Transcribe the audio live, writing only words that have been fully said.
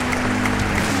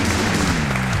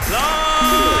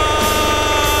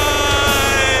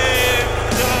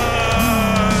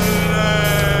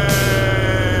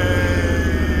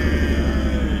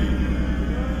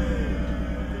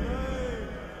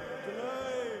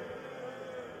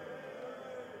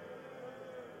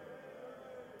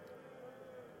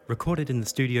recorded in the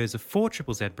studios of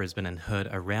 4ZZZ Brisbane and heard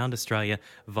around Australia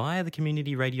via the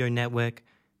Community Radio Network.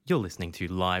 You're listening to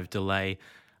Live Delay,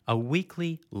 a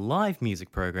weekly live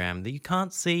music program that you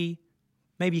can't see,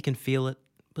 maybe you can feel it,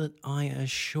 but I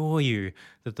assure you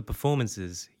that the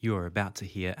performances you're about to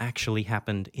hear actually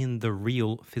happened in the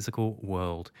real physical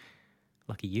world.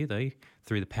 Lucky you, though,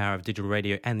 through the power of digital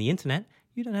radio and the internet,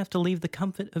 you don't have to leave the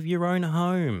comfort of your own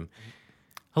home.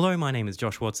 Hello, my name is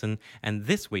Josh Watson, and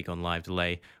this week on Live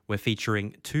Delay, we're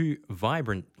featuring two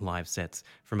vibrant live sets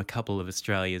from a couple of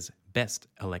Australia's best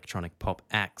electronic pop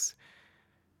acts.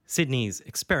 Sydney's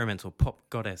experimental pop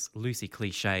goddess Lucy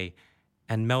Cliche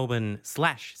and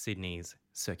Melbourne/Sydney's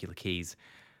Circular Keys.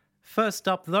 First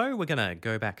up, though, we're going to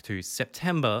go back to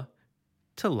September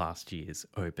to last year's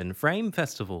Open Frame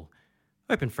Festival.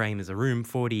 Open Frame is a Room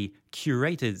 40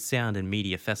 curated sound and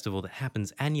media festival that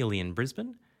happens annually in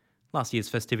Brisbane. Last year's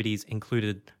festivities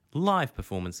included live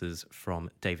performances from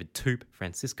David Toop,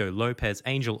 Francisco Lopez,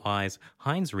 Angel Eyes,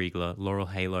 Heinz Riegler, Laurel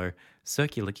Halo,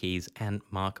 Circular Keys, and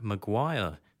Mark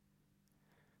Maguire.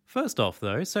 First off,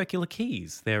 though, Circular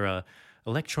Keys. They're an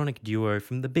electronic duo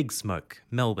from the Big Smoke,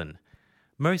 Melbourne.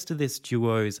 Most of this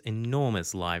duo's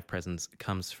enormous live presence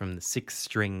comes from the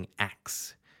six-string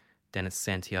axe. Dennis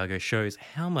Santiago shows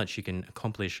how much you can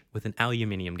accomplish with an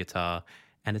aluminium guitar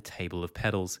and a table of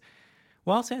pedals.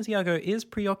 While Santiago is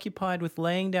preoccupied with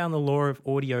laying down the law of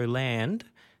audio land,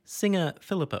 singer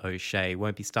Philippa O'Shea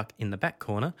won't be stuck in the back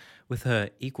corner with her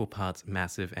equal parts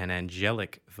massive and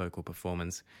angelic vocal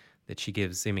performance that she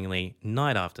gives seemingly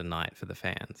night after night for the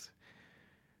fans.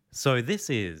 So this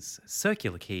is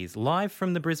Circular Keys, live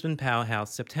from the Brisbane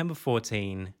Powerhouse, September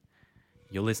 14.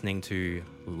 You're listening to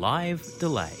Live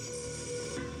Delay.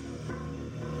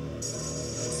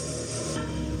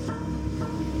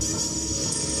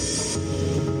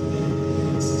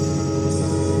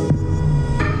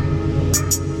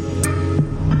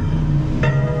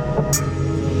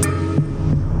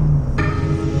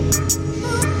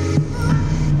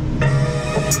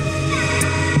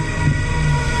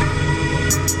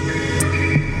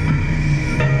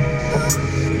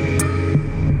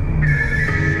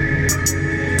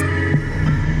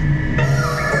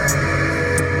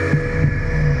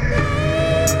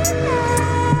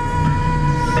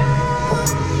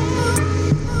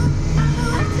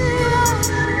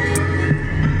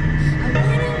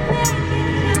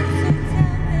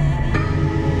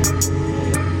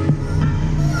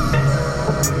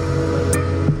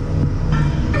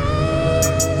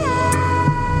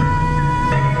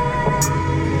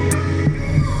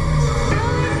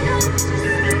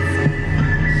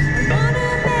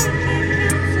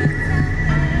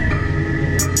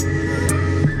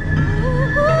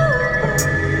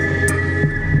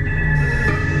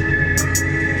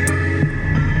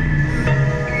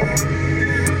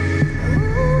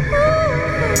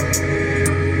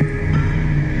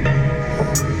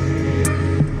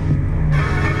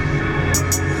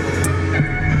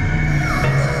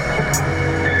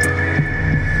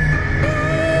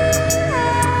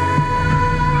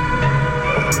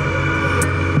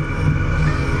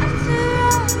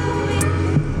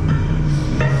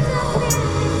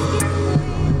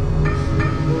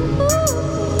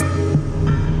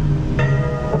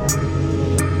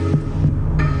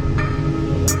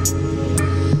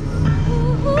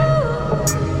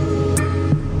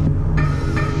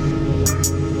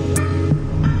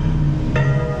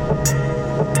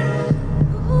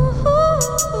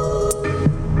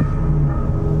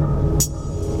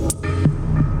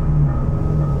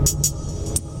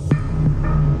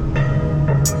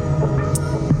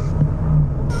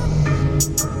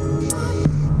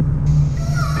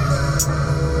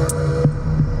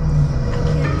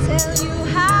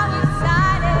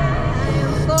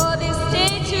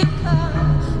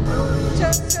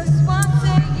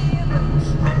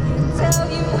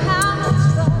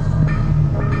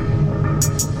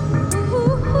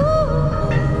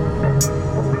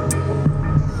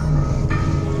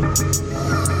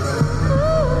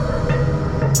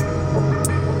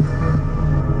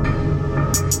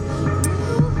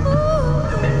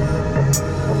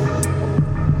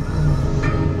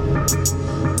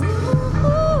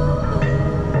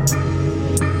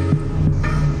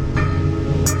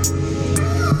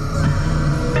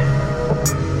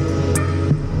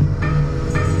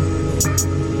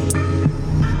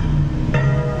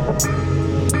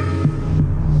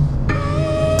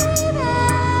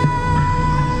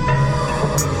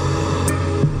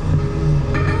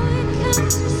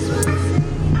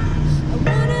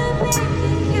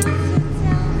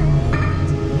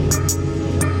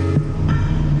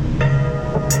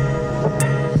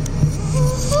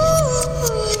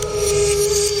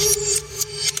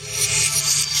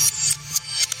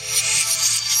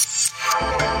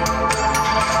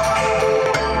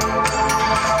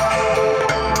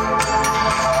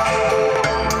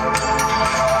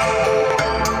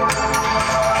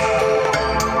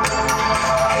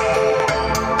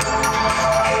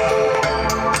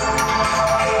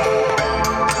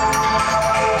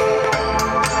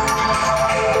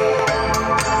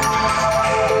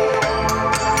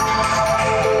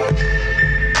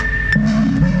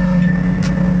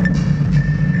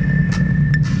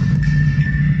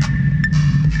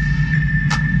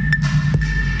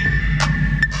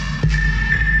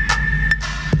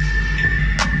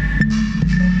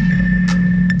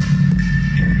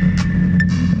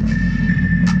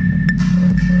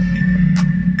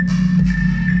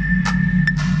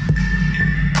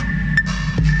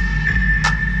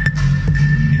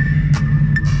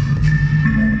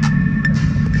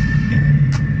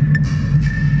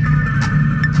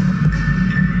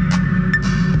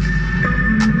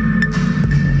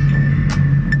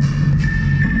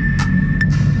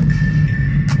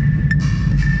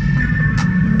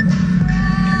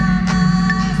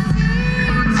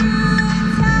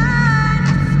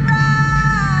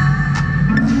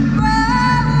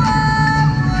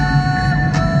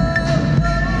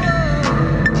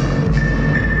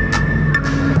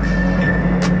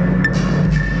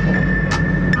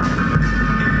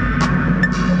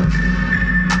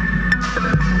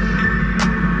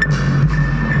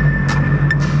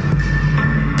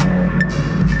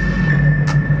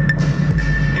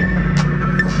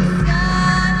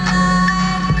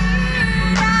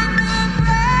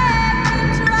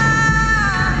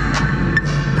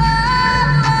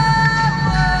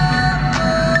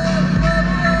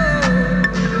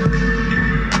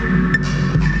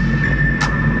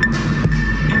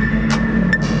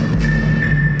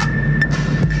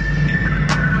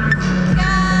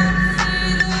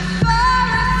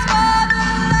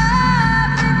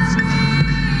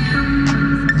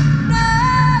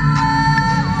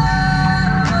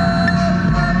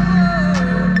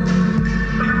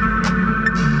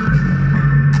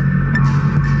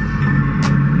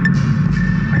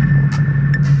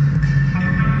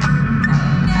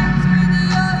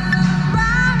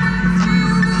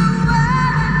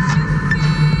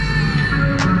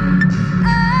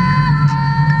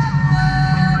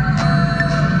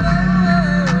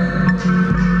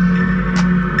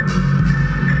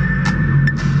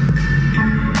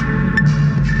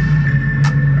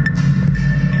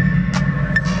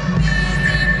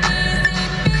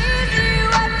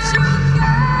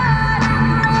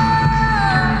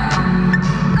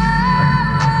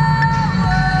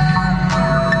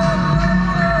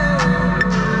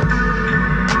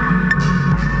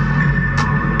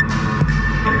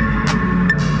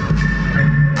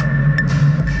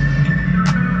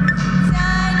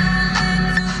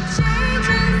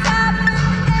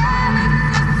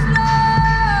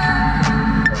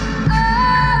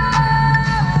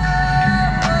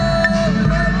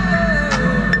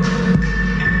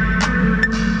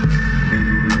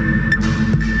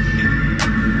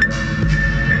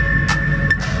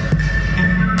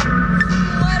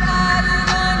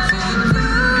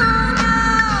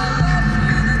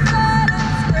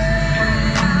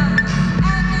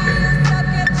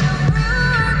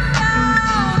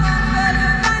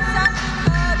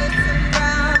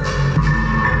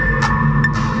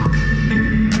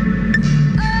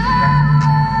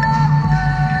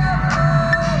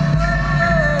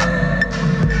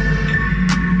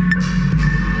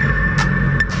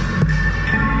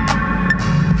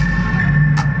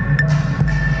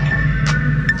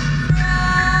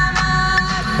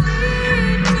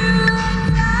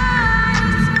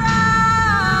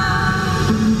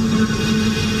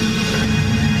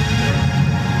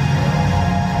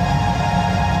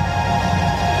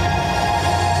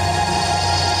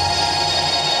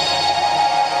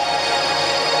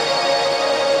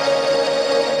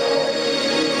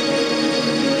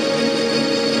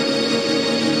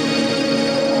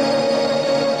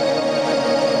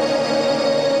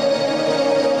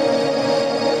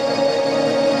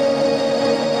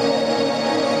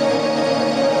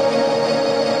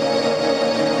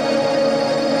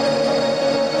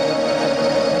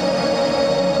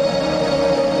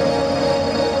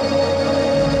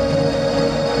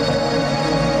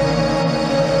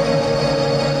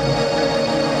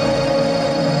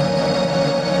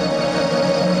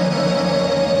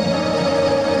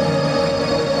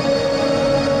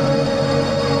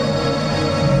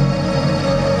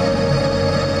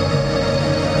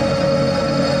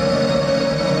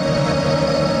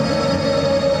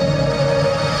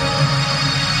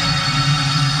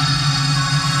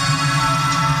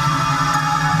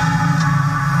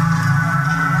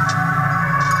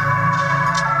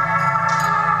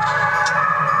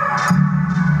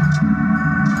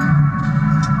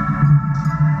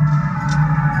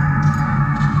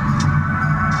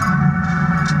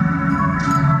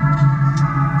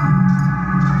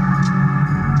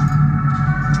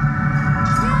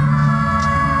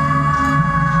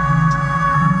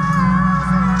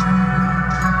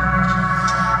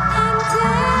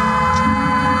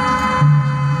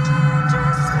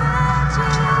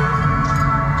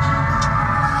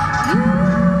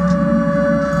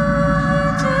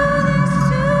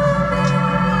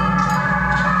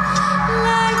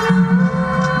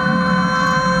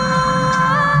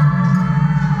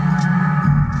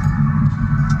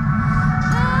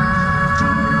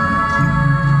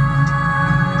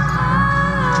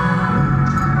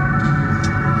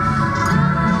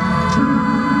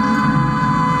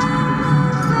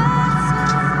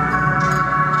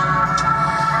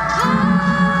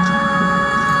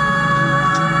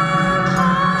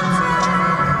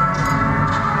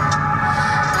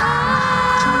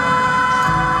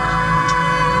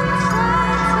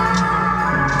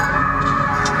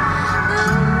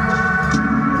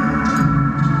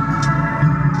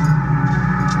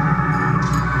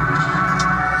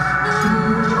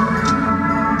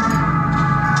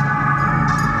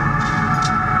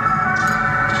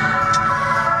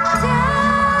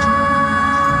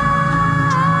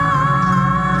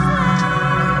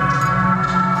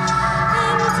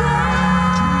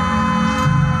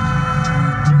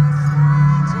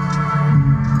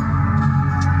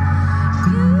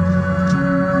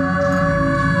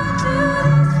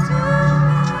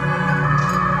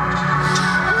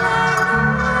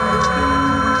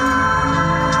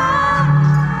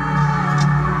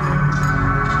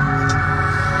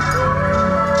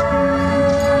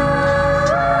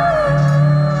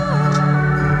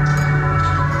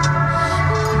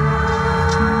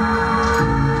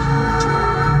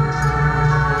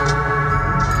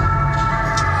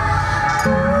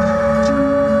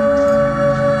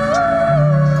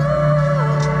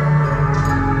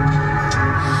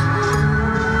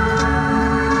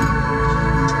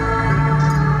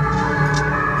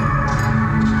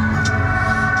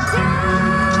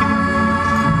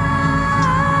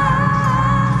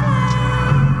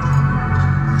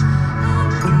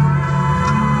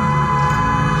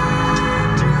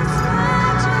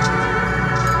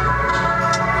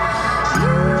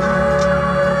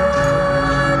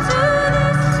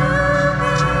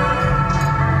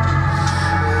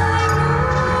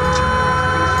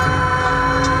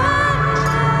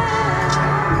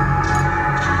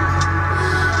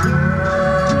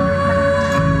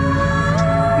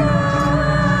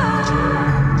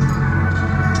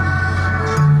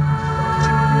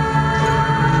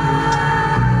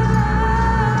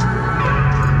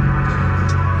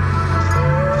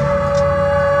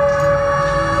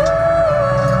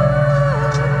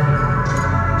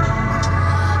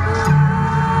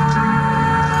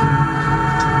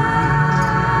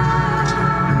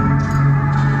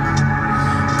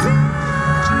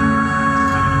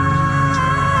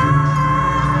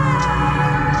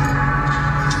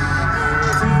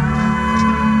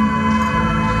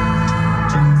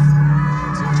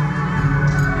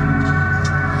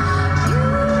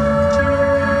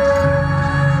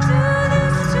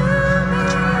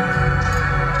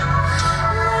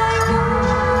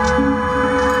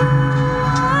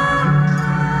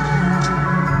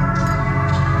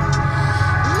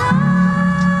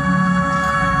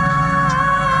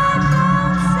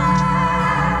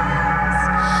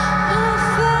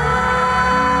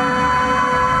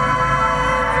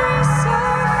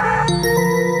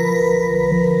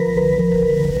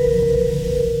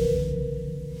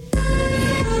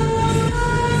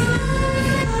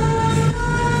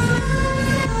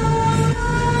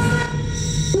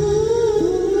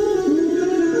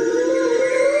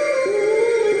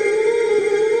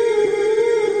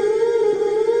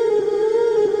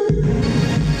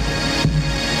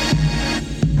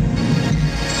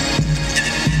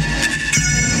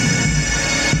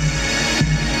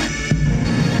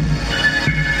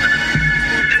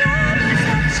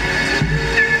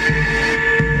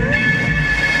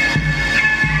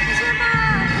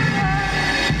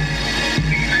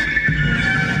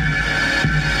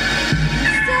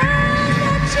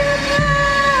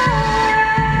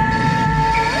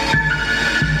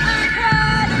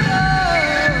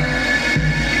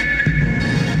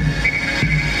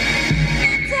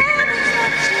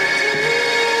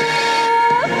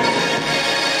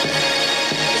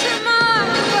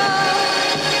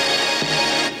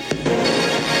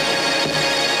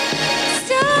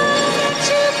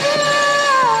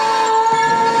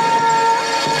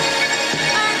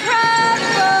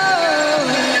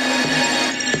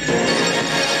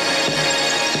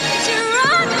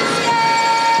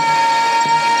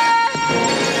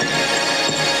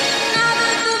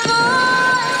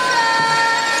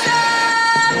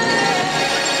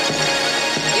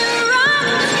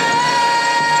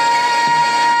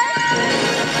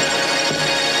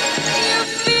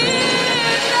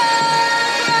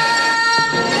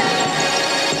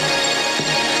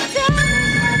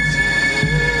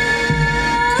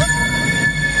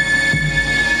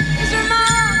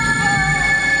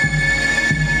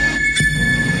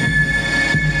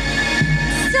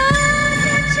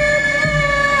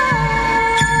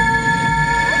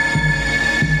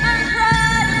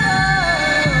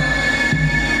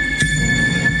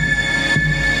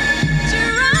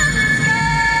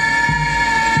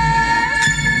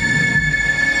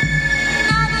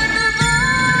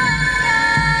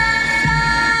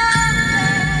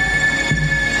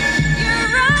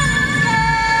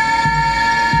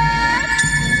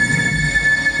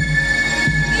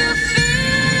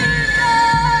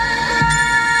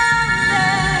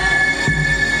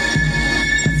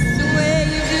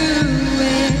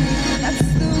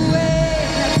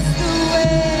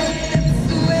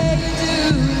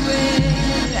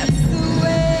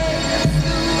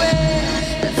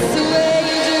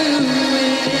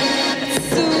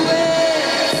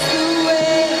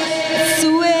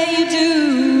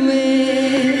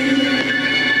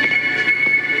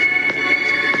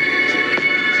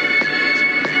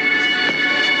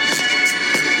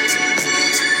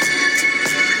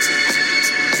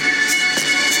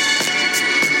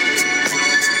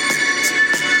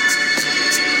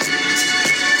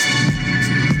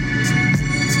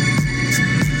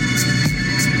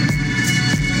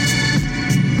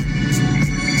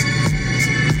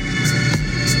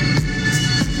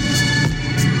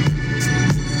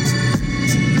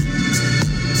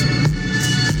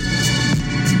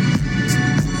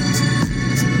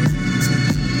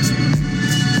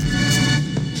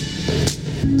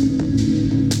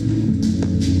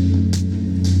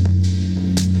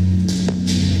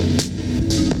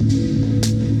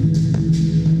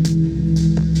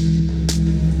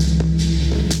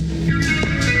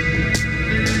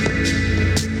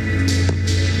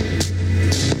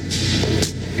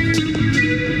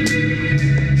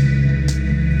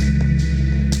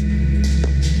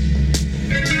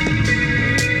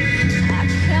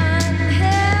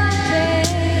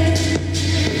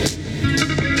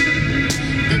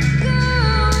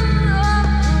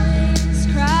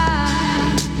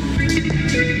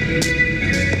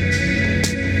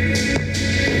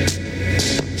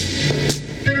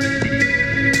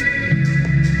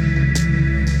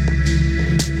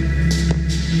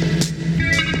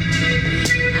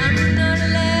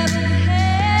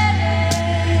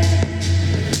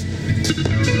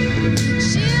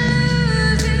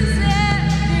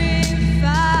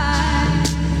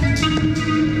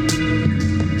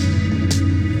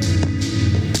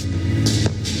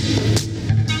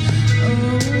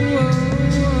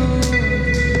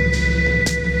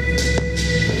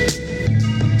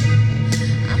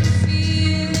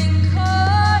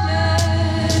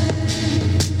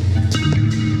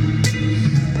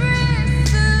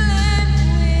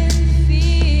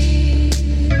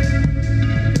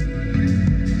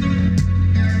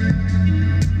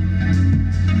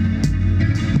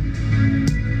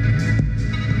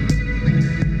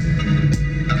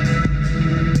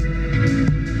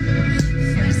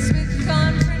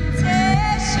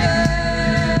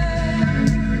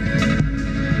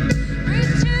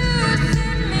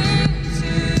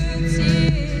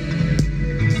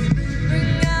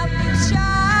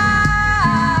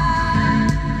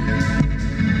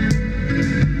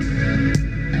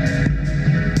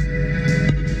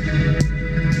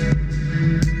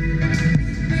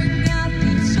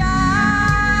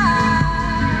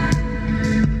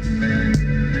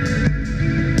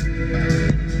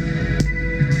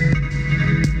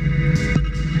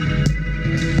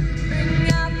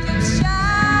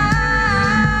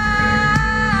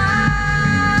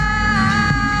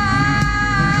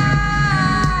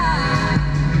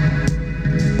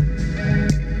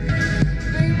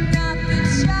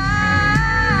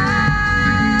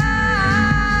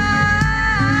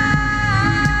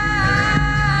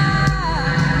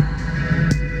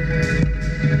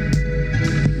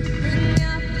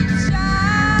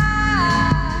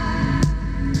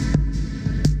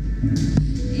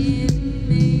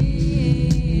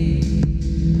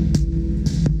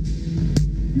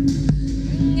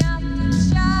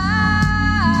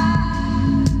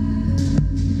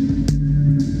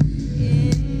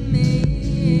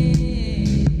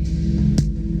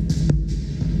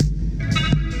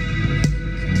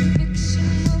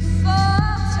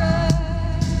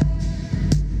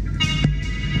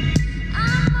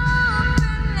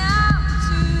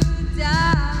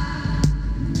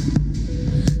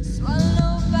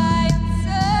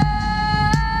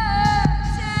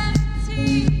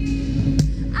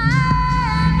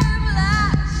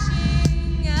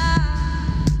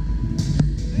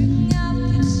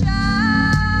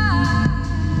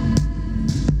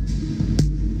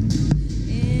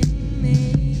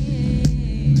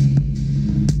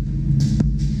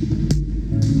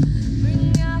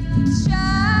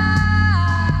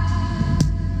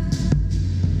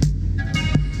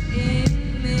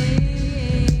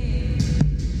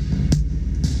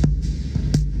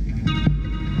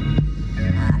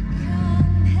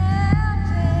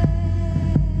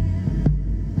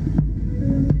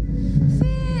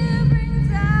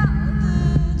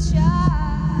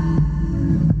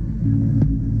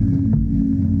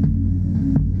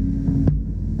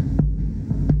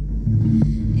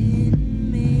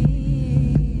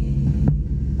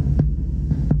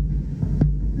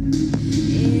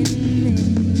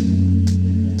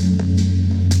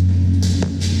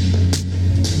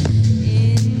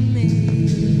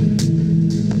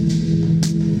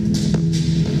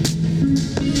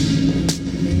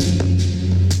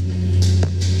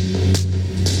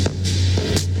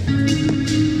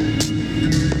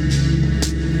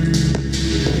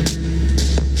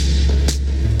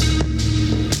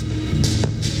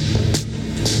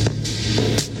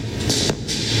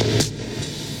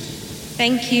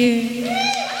 Thank you.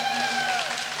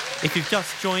 If you've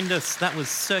just joined us, that was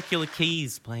Circular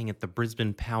Keys playing at the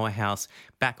Brisbane Powerhouse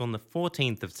back on the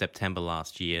 14th of September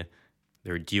last year.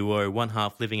 They're a duo, one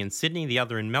half living in Sydney, the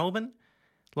other in Melbourne.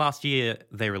 Last year,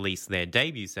 they released their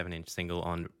debut 7-inch single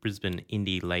on Brisbane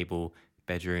indie label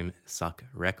Bedroom Suck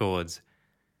Records.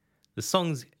 The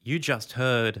songs you just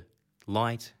heard,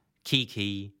 Light,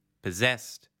 Kiki,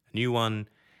 Possessed, a new one,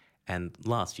 and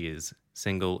last year's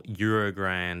single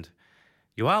Eurogrand.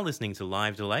 You are listening to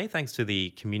Live Delay, thanks to the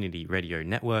Community Radio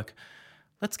Network.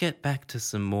 Let's get back to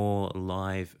some more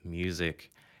live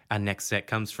music. Our next set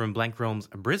comes from Blank Realm's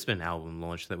Brisbane album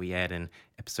launch that we aired in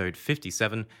episode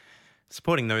 57.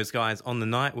 Supporting those guys on the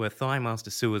night were Thigh Master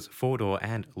Sewers, Four Door,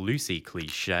 and Lucy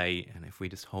Cliche. And if we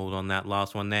just hold on that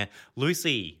last one there,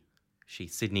 Lucy,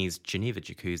 she's Sydney's Geneva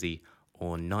Jacuzzi,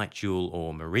 or Night Jewel,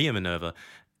 or Maria Minerva,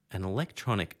 an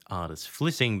electronic artist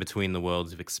flitting between the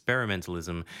worlds of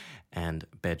experimentalism and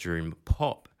bedroom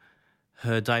pop.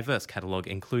 Her diverse catalogue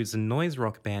includes the noise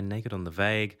rock band Naked on the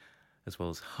Vague, as well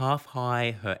as Half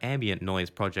High, her ambient noise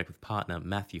project with partner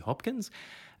Matthew Hopkins,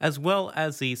 as well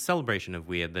as the celebration of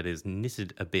weird that is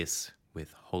Knitted Abyss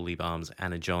with Holy Balm's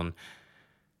Anna John.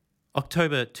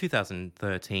 October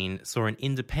 2013 saw an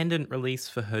independent release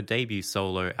for her debut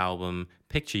solo album,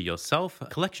 Picture Yourself, a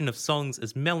collection of songs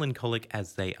as melancholic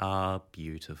as they are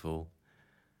beautiful.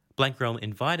 Blank Realm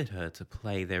invited her to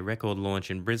play their record launch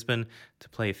in Brisbane to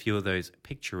play a few of those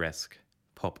picturesque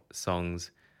pop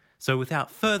songs. So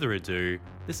without further ado,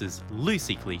 this is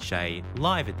Lucy Cliche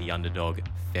live at the Underdog,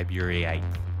 February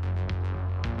 8th.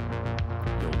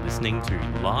 You're listening to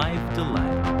Live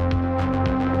Delay.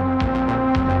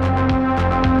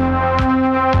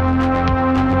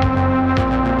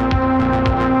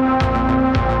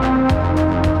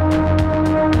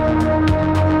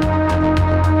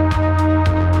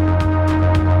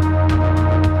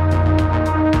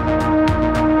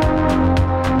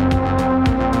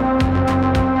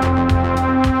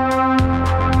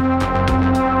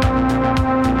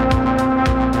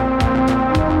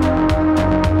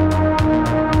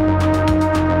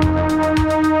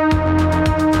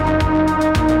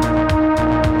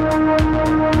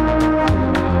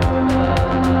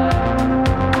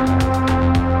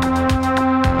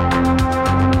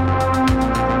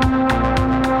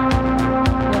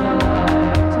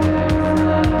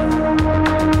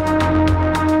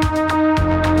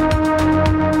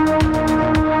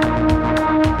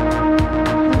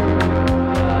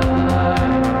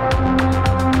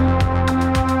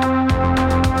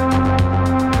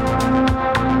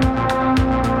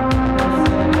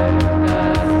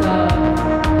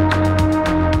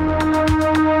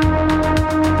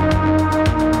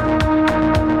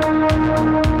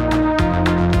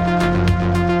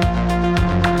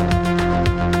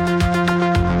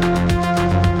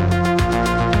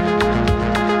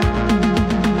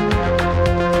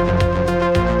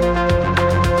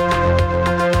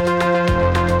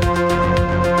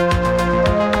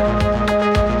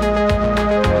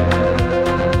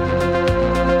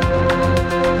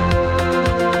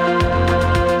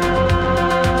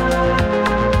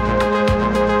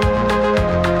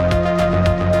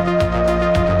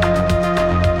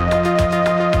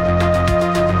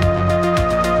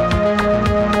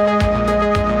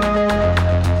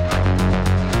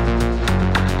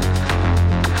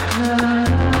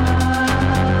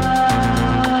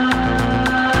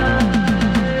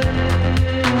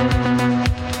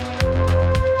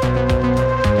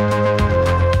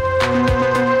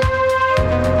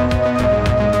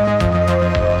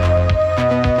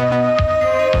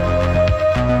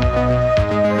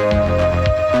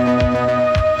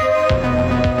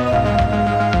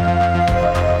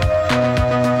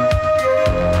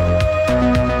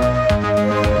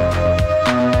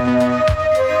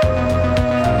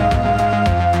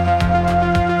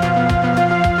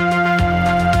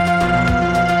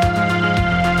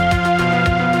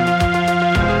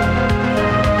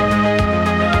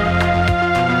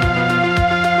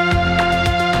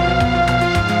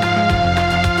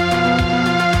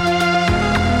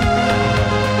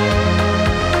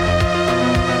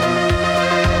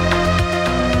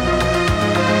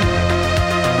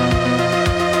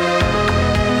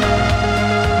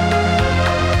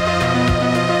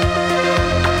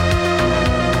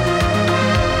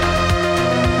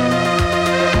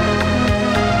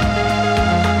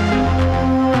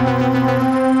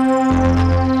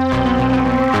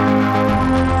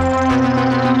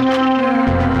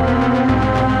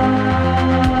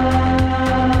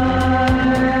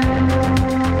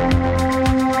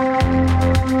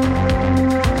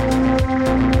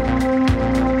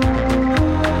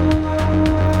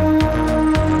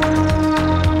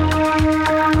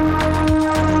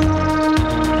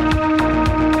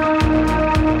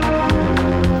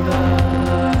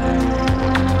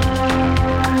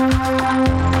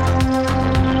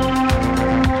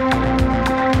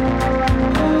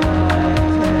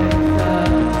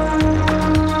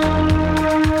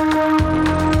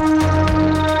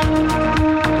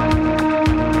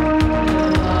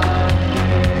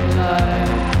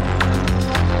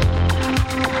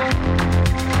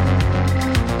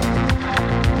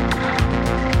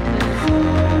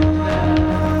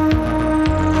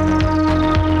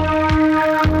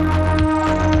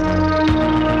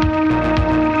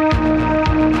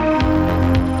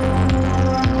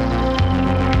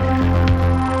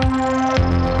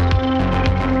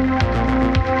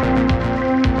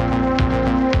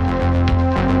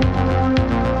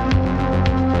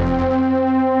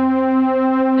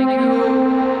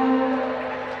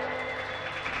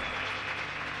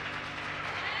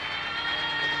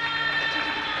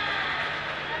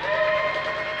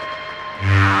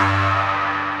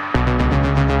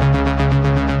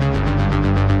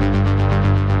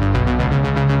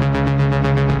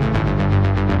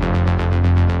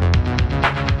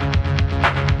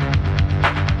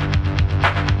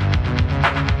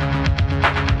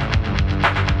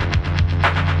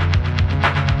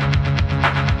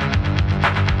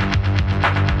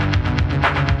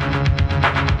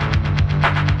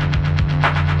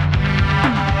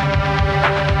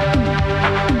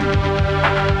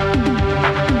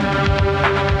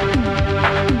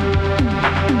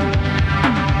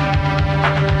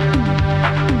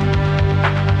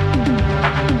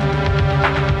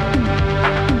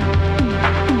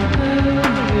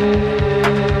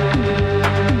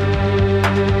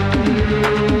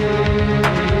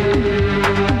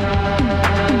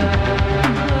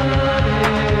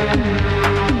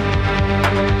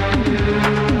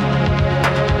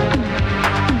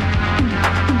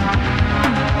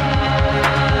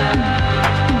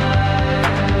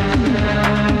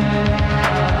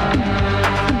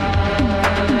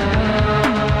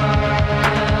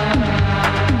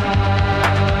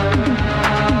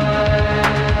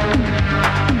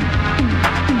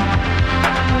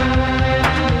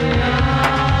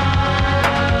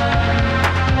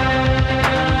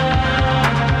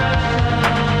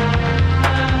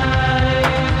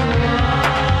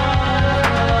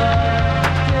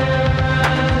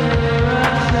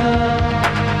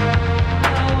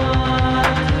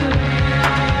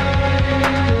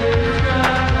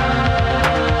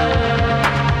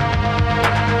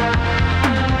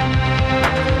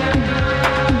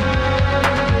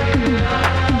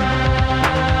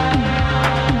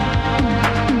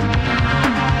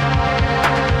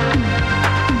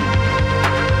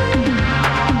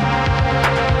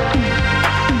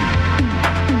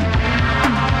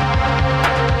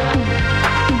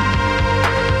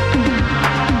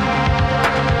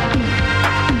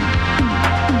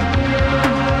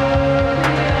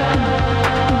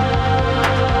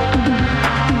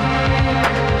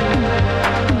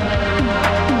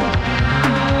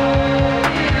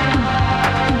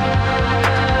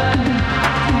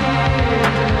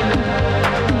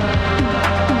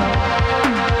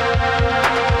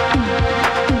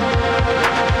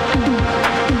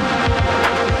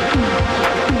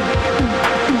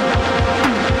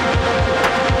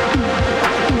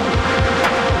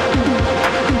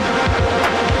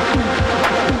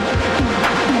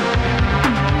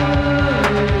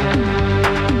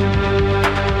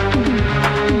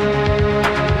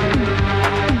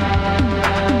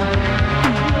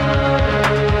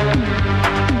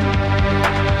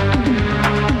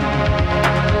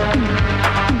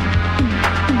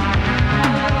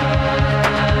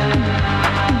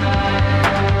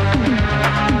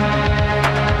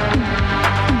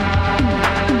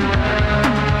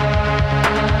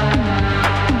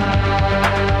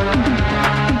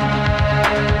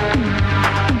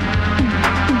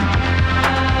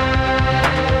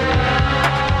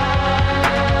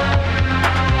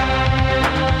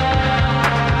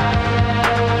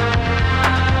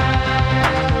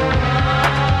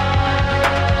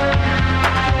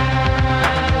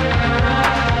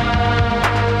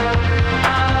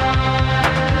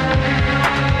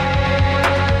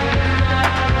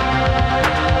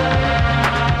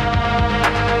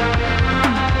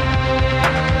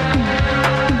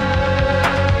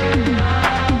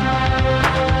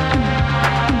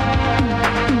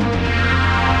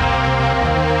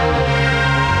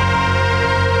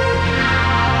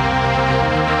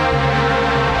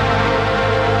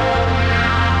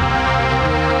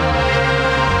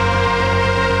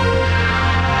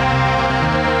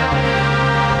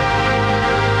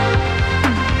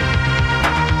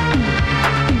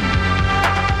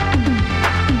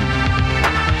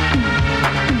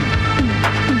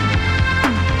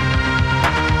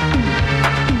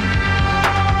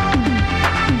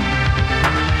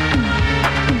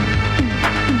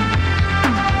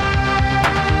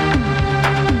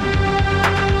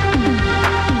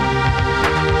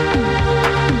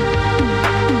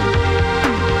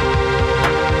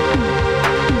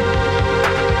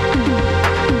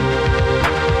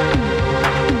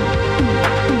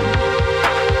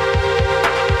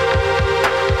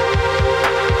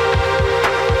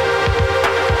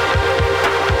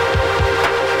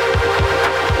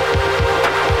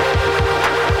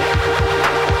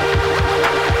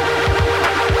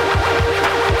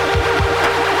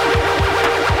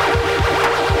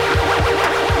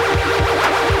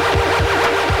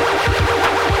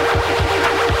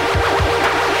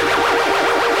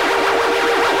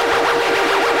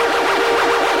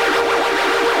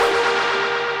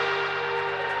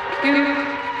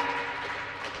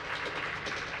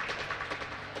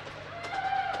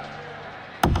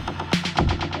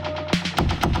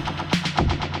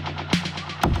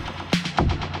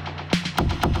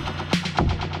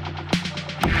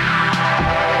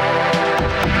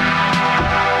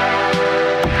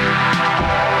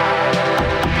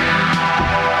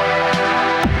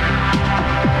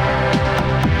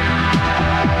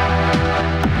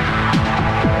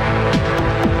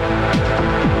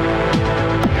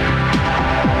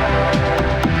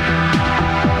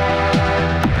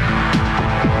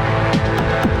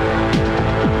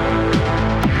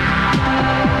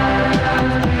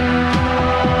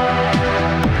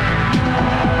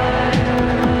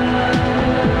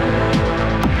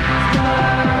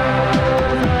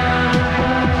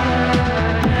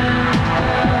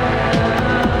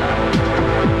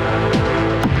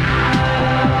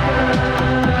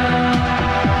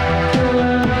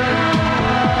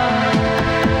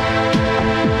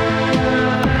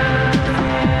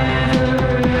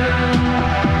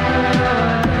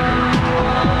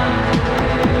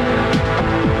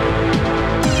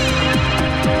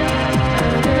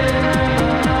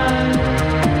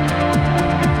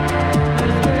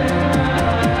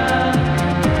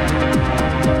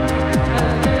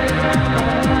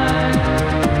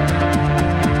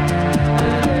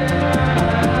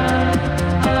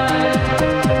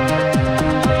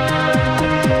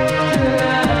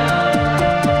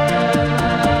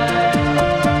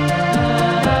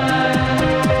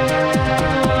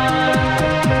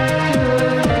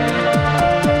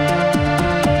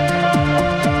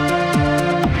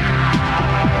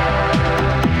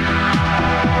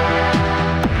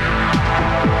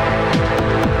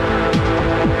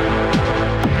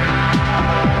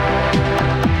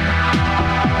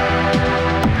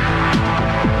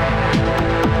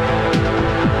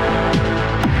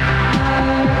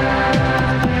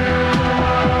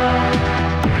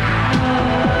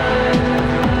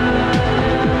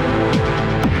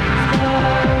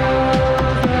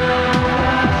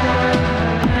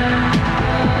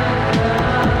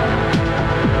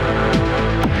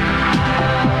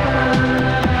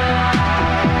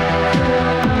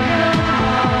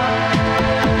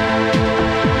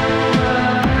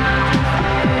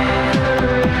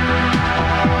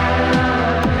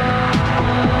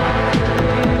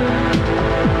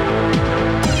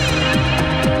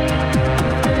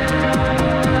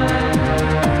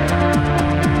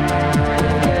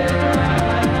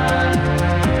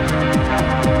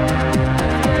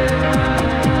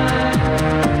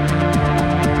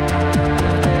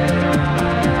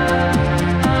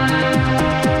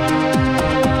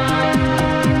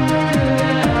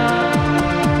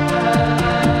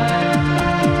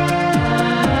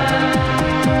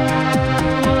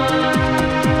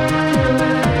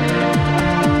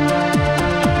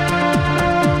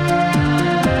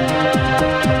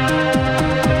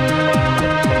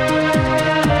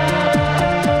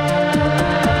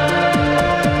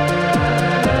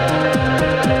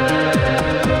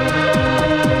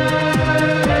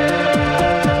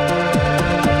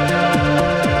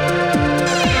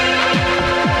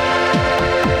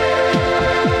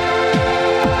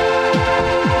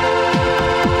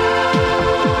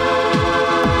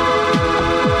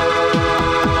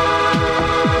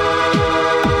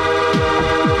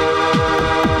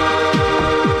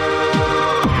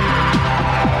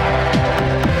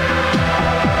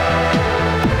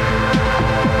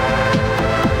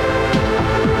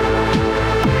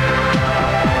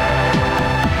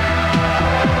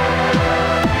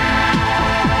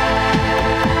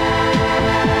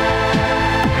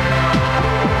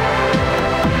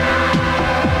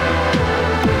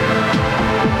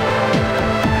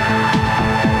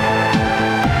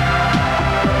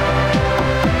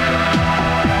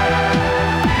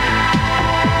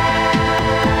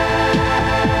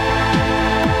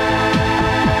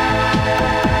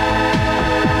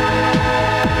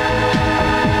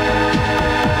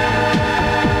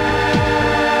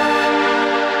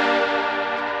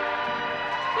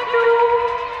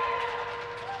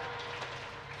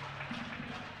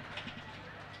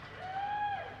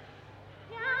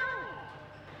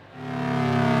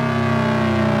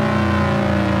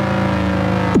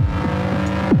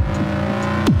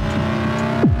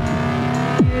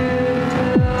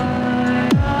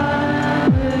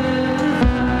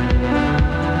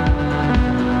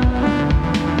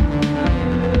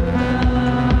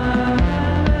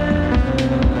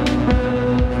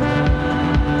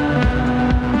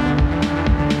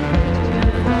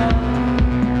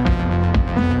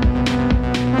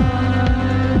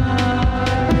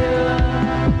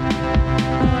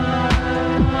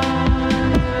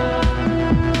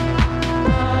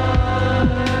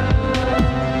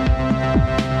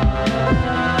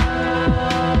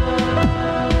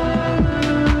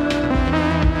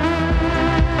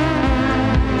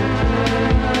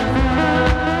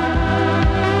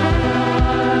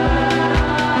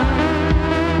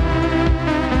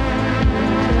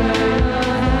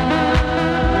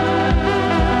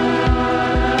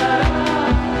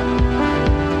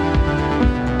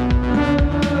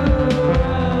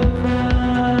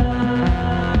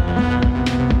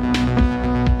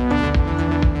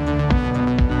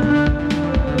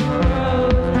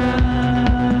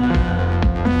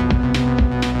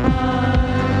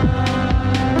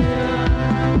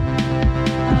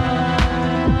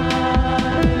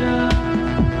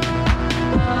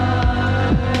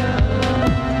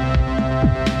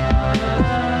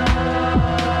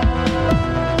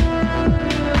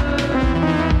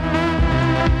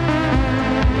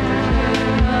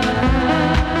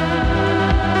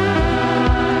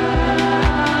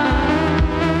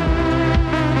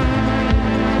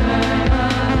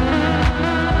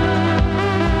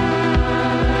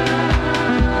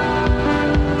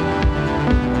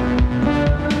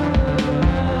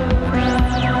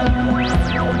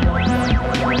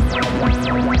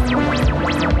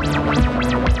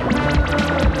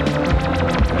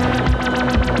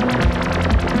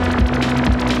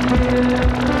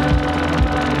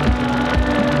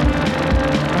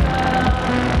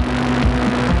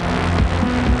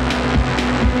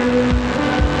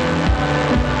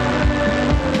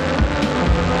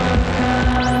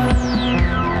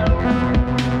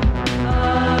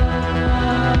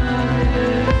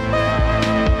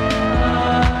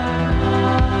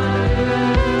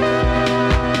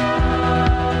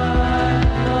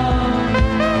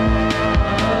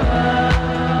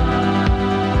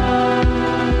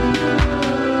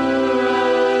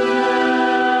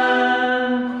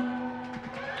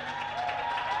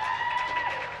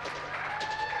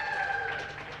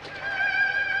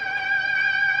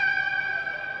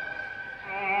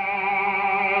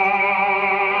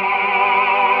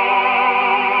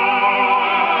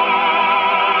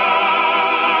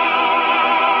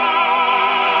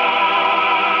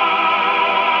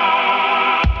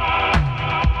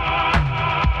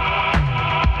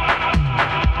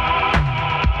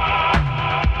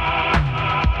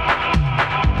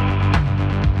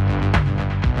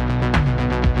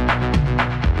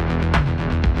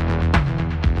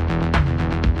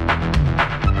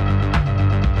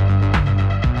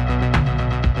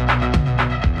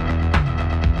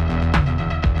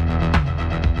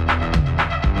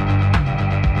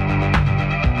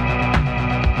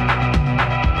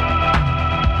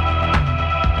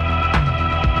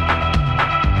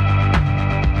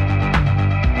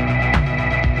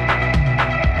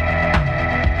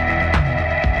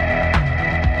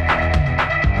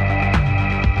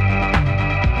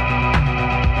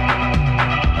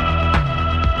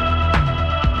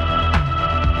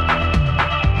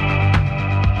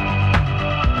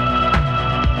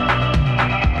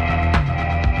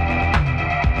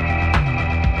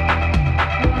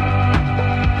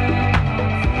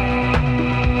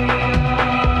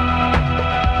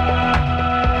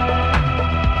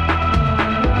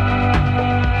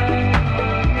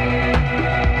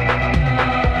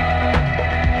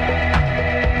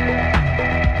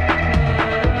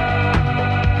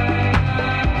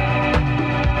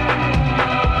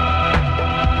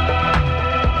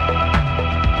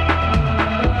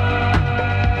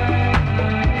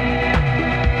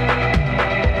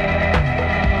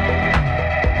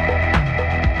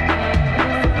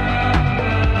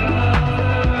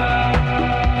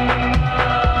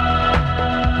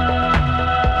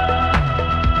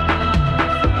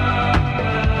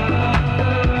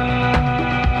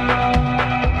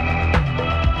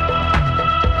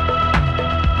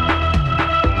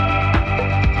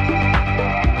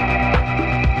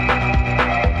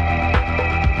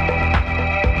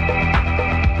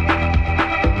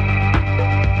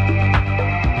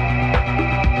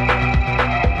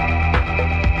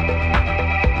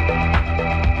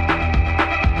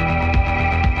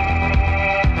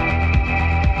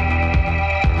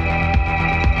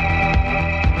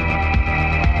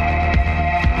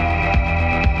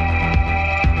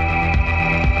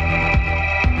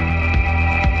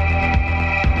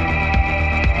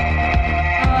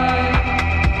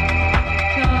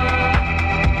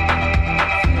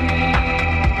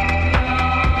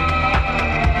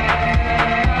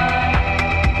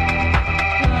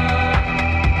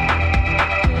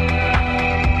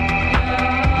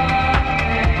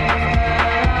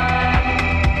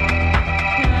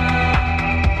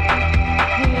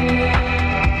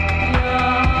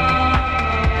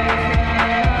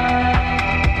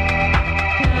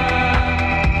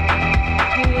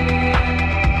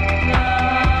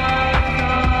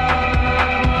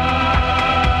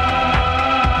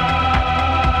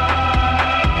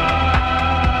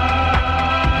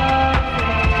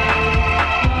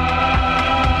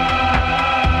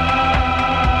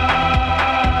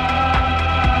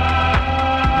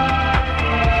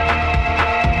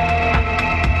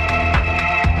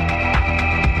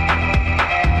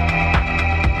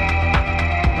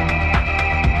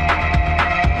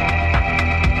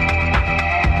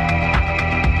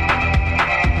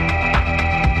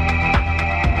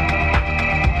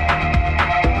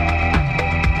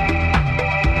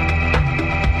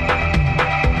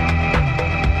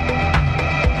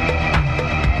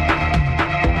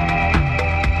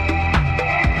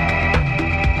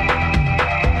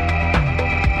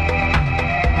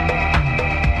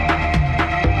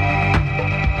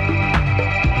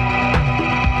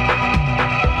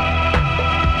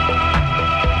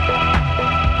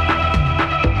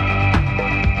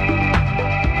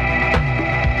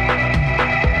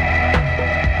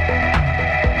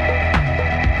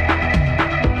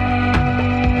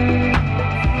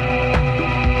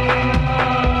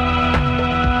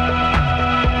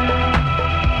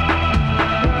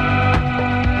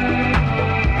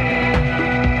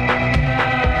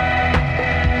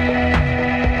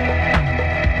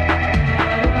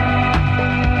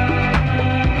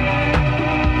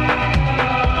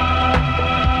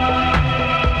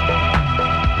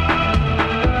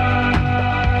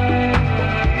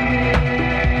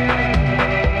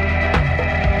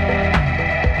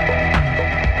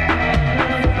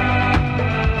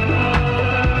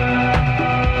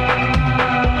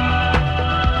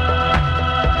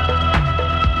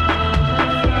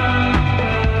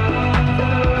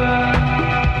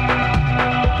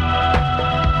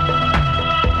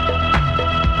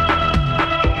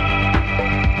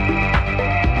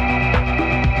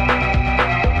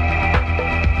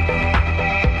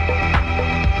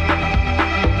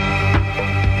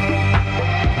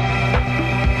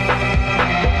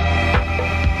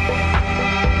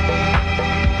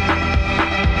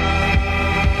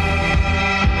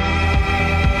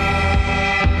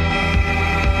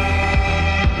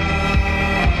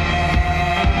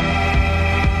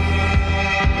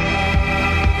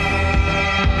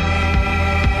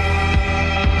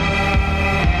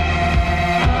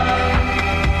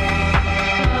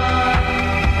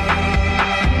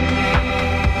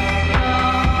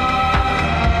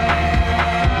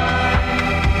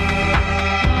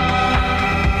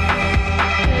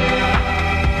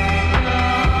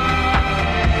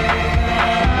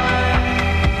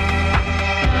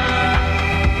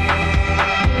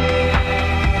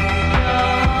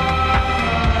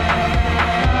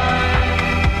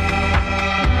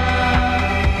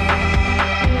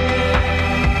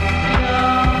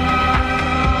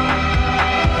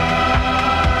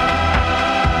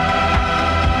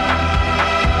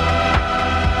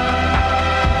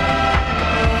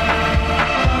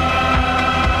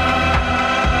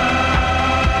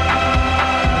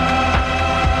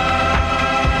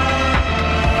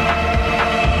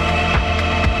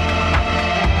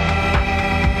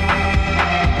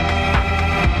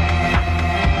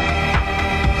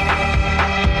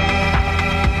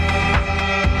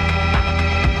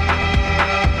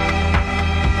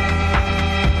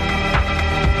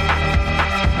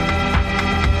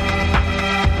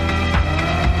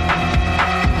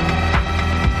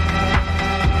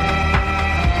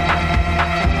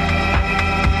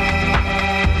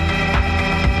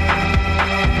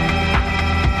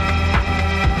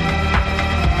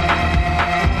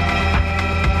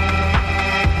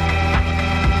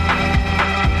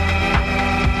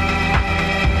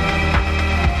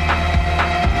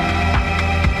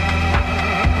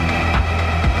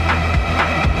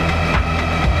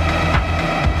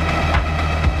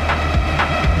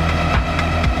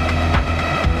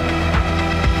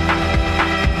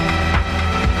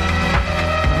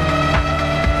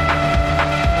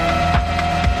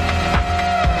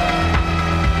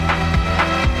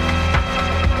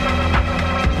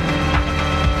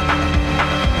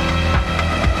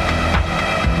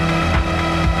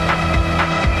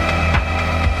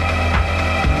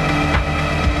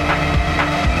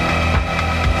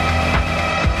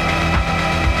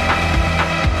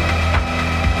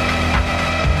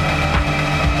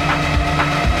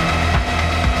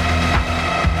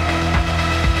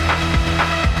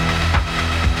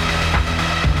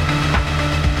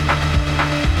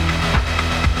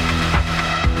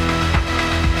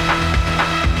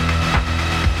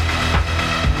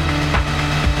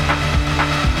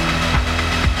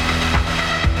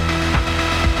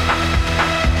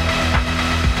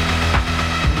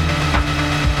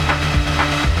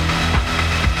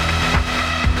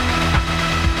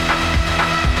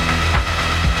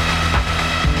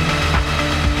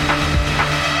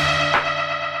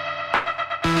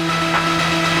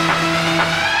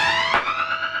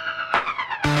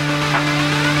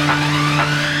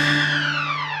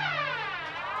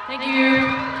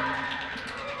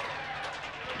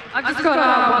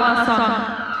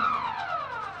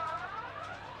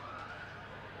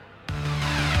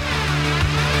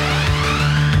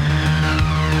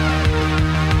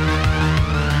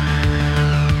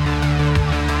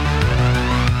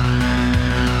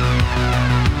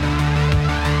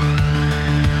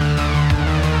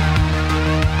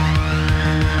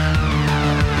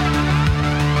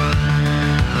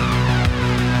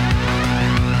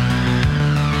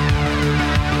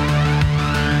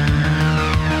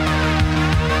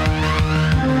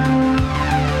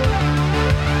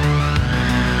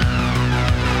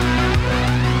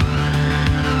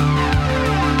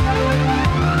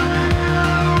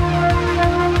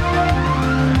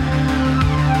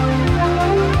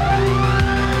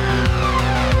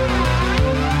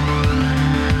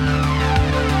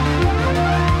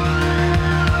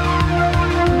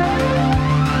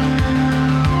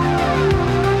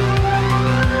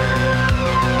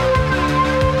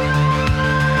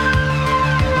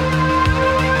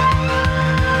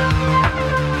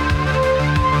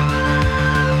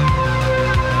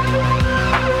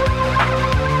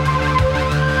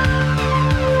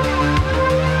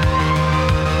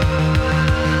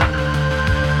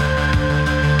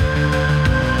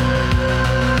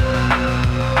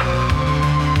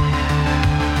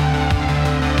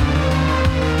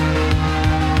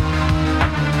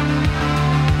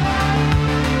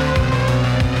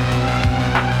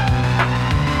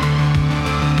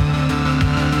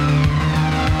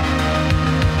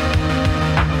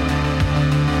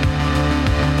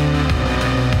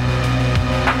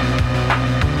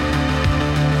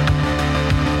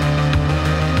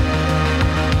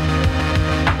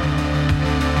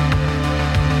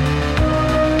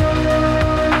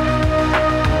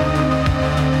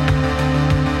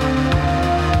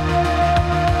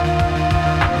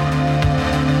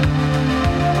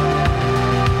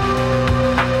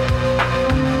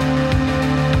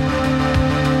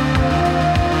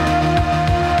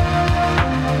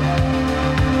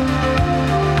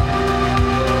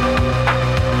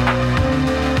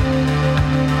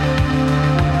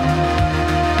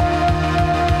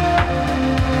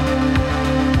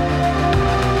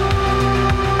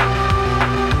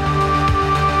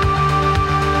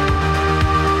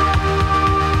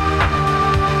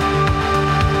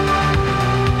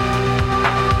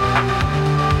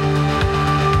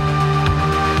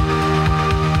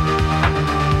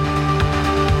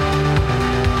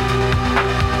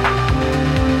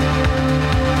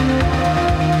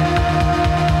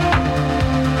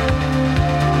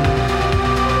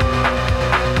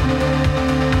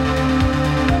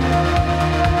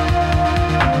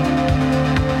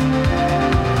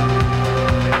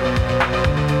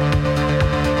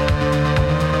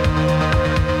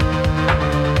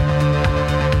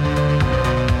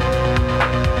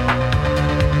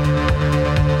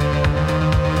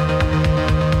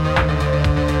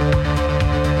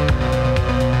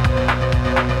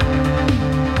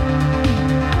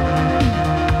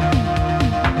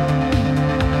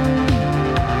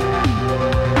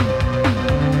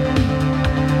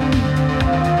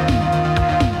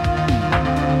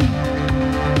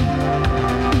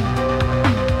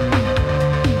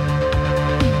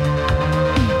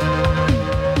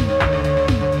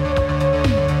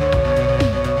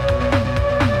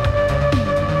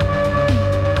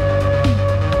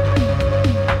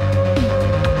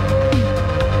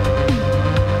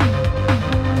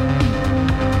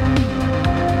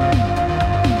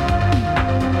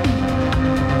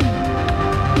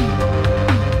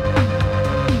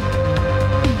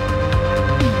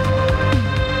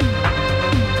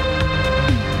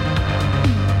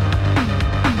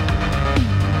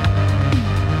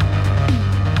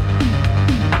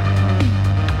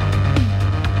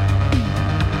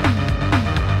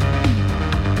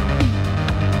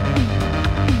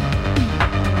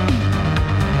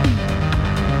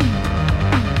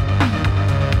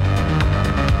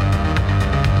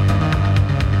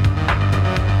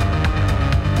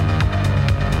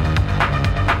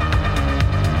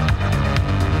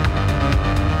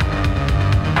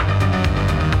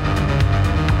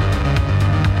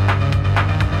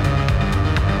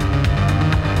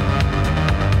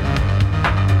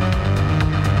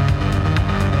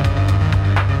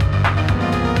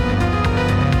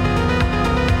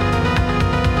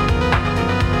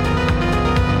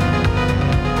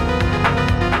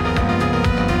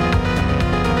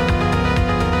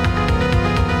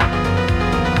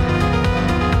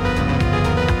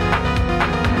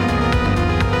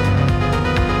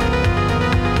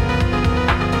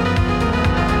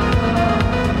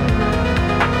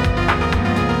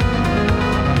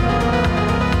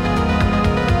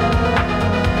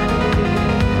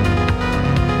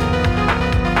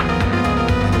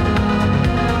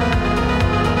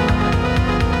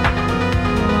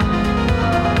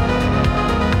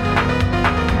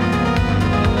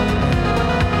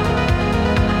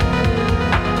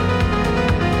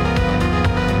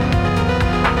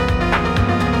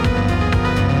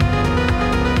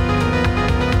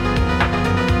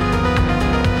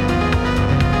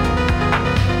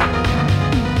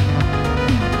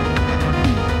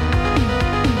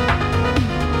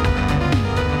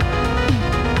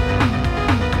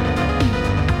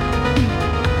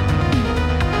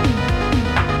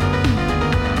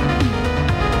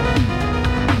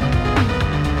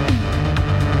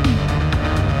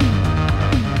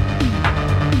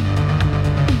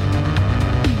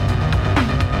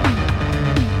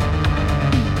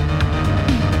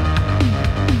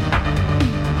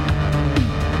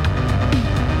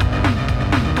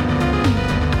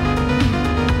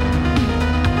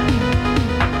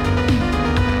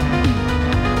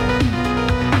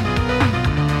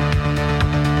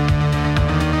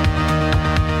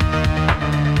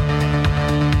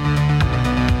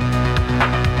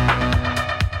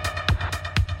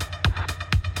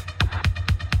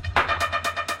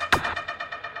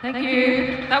 Thank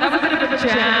you. That was a bit of a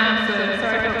jam, so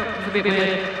sorry if it was a bit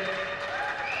weird.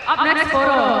 Up next,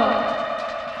 photo.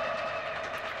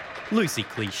 Lucy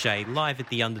Cliche, live at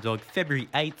the Underdog, February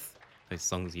 8th. Those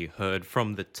songs you heard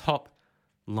from the top: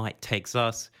 Light Takes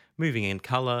Us, Moving in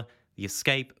Colour, The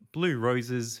Escape, Blue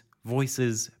Roses,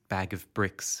 Voices, Bag of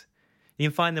Bricks. You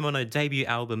can find them on her debut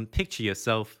album, Picture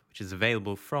Yourself, which is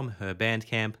available from her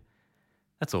Bandcamp.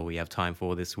 That's all we have time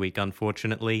for this week,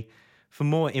 unfortunately. For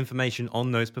more information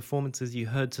on those performances you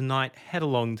heard tonight, head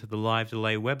along to the Live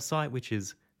Delay website, which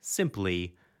is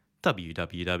simply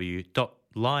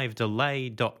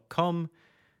www.livedelay.com.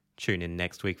 Tune in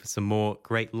next week for some more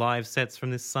great live sets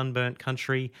from this sunburnt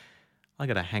country. I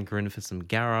got a hankering for some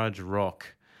garage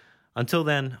rock. Until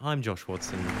then, I'm Josh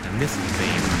Watson, and this has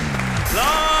been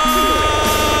Live!